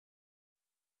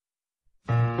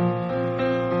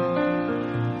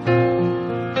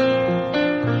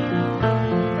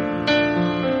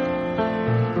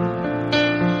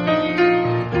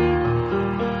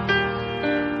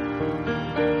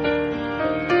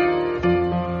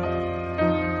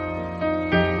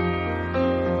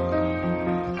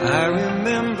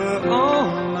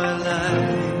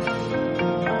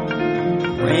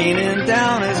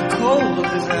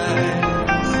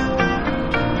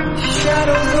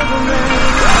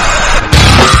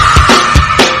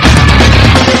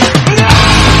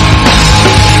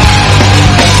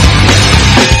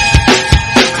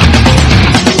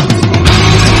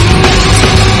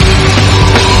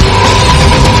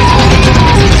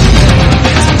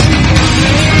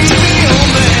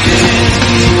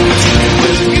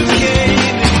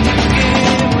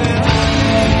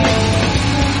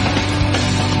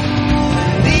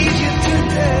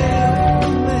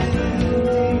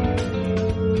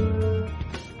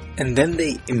And then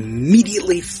they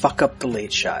immediately fuck up the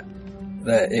late shot.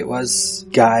 It was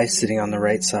Guy sitting on the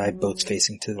right side, boats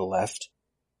facing to the left,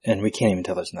 and we can't even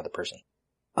tell there's another person.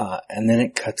 And then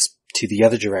it cuts to the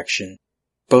other direction,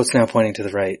 boats now pointing to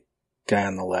the right, Guy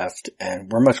on the left, and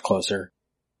we're much closer.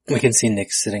 We can see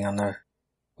Nick sitting on the,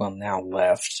 now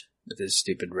left, with his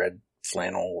stupid red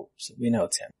flannel, so we know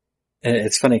it's him. And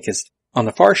it's funny because on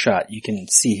the far shot, you can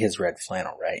see his red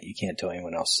flannel, right? You can't tell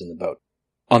anyone else in the boat.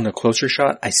 On the closer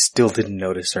shot, I still didn't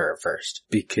notice her at first,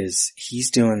 because he's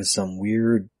doing some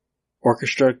weird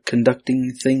orchestra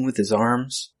conducting thing with his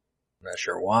arms. I'm not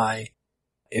sure why.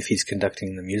 If he's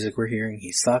conducting the music we're hearing,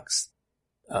 he sucks.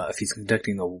 If he's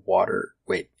conducting the water,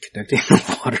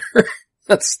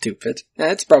 that's stupid.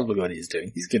 That's probably what he's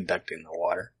doing. He's conducting the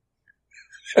water.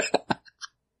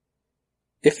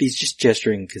 If he's just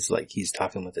gesturing because, he's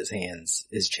talking with his hands,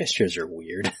 his gestures are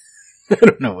weird. I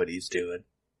don't know what he's doing.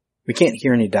 We can't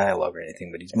hear any dialogue or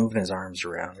anything, but he's moving his arms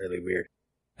around really weird.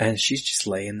 And she's just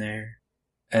laying there.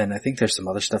 And I think there's some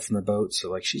other stuff in the boat,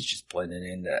 so she's just blending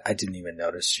in. I didn't even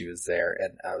notice she was there,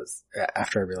 and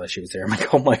after I realized she was there, I'm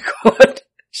like, oh my god,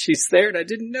 she's there and I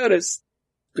didn't notice.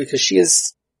 Because she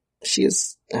is,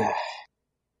 it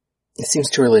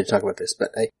seems too early to talk about this, but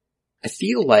I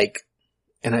feel like,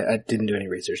 and I didn't do any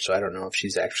research, so I don't know if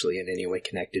she's actually in any way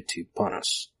connected to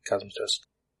Panos Cosmatos.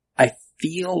 I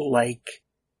feel like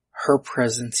her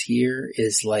presence here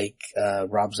is like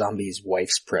Rob Zombie's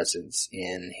wife's presence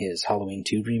in his Halloween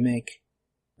 2 remake,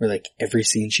 where every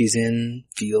scene she's in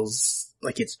feels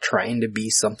like it's trying to be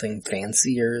something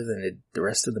fancier than the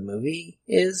rest of the movie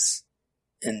is.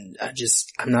 And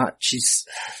she's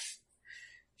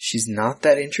not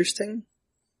that interesting,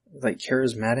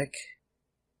 charismatic.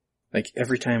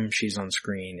 Every time she's on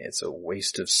screen, it's a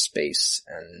waste of space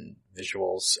and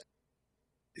visuals.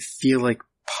 I feel like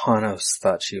Panos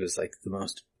thought she was the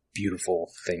most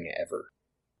beautiful thing ever.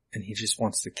 And he just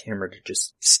wants the camera to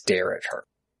just stare at her.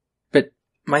 But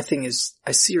my thing is,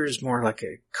 I see her as more like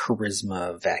a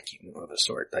charisma vacuum of a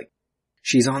sort.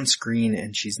 She's on screen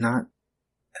and she's not,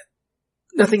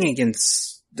 nothing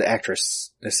against the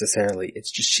actress necessarily.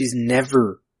 It's just she's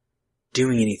never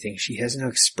doing anything. She has no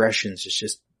expressions. It's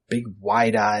just big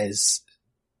wide eyes,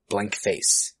 blank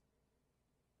face.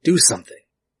 Do something.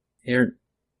 Here,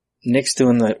 Nick's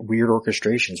doing the weird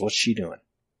orchestrations. What's she doing?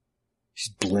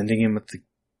 She's blending in with the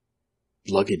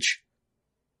luggage.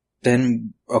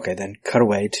 Then cut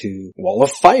away to Wall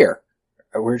of Fire.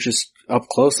 We're just up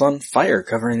close on fire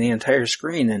covering the entire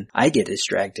screen, and I get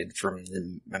distracted from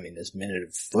this minute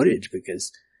of footage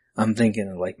because I'm thinking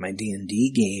of my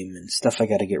D&D game and stuff I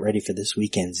gotta get ready for this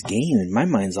weekend's game, and my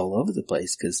mind's all over the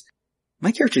place because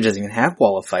my character doesn't even have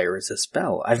Wall of Fire as a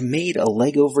spell. I've made a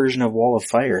Lego version of Wall of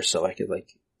Fire so I could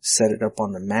set it up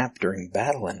on the map during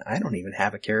battle, and I don't even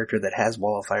have a character that has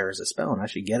Wall of Fire as a spell, and I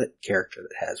should get a character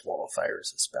that has Wall of Fire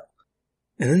as a spell.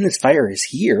 And then this fire is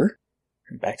here.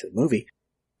 Back to the movie.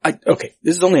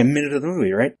 This is only a minute of the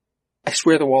movie, right? I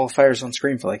swear the Wall of Fire is on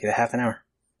screen for a half an hour.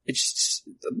 It's just,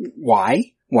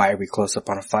 why? Why are we close up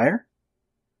on a fire?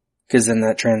 Because then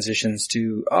that transitions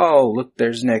to, oh, look,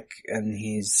 there's Nick, and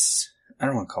I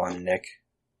don't want to call him Nick.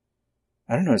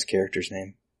 I don't know his character's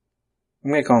name.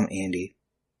 I'm going to call him Andy.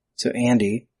 So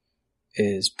Andy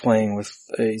is playing with,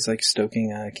 he's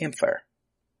stoking a campfire.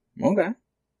 Okay.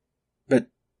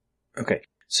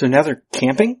 So now they're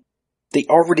camping? They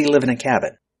already live in a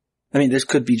cabin. This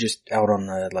could be just out on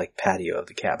the, patio of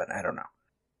the cabin. I don't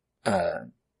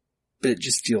know. But it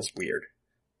just feels weird.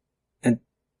 And,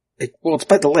 it's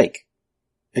by the lake.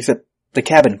 Except the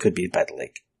cabin could be by the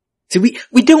lake. See,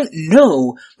 we don't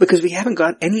know because we haven't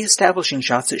got any establishing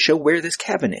shots that show where this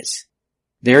cabin is.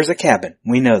 There's a cabin.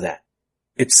 We know that.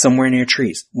 It's somewhere near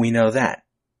trees. We know that.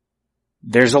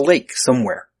 There's a lake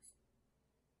somewhere.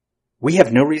 We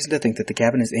have no reason to think that the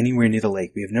cabin is anywhere near the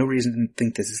lake. We have no reason to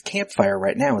think this campfire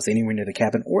right now is anywhere near the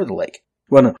cabin or the lake.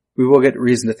 Well, no, we will get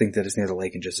reason to think that it's near the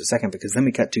lake in just a second because then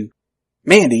we cut to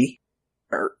Mandy,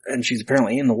 and she's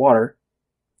apparently in the water,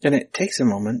 and it takes a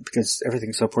moment because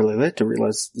everything's so poorly lit to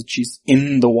realize that she's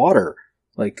in the water,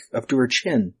 up to her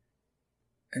chin.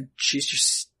 And she's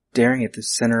just staring at the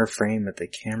center of frame at the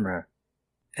camera.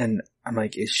 And I'm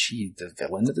like, is she the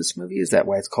villain of this movie? Is that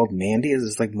why it's called Mandy? Is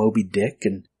this like Moby Dick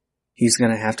and he's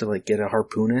gonna have to like get a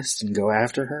harpoonist and go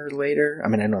after her later? I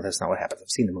mean, I know that's not what happens. I've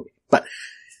seen the movie. But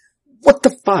what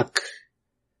the fuck?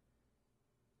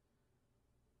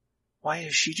 Why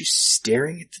is she just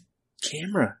staring at the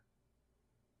camera?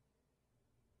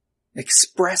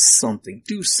 Express something.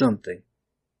 Do something.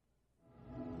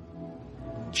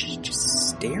 She's just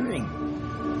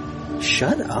staring.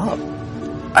 Shut up.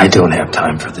 I don't have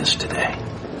time for this today.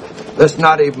 That's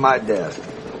not even my desk.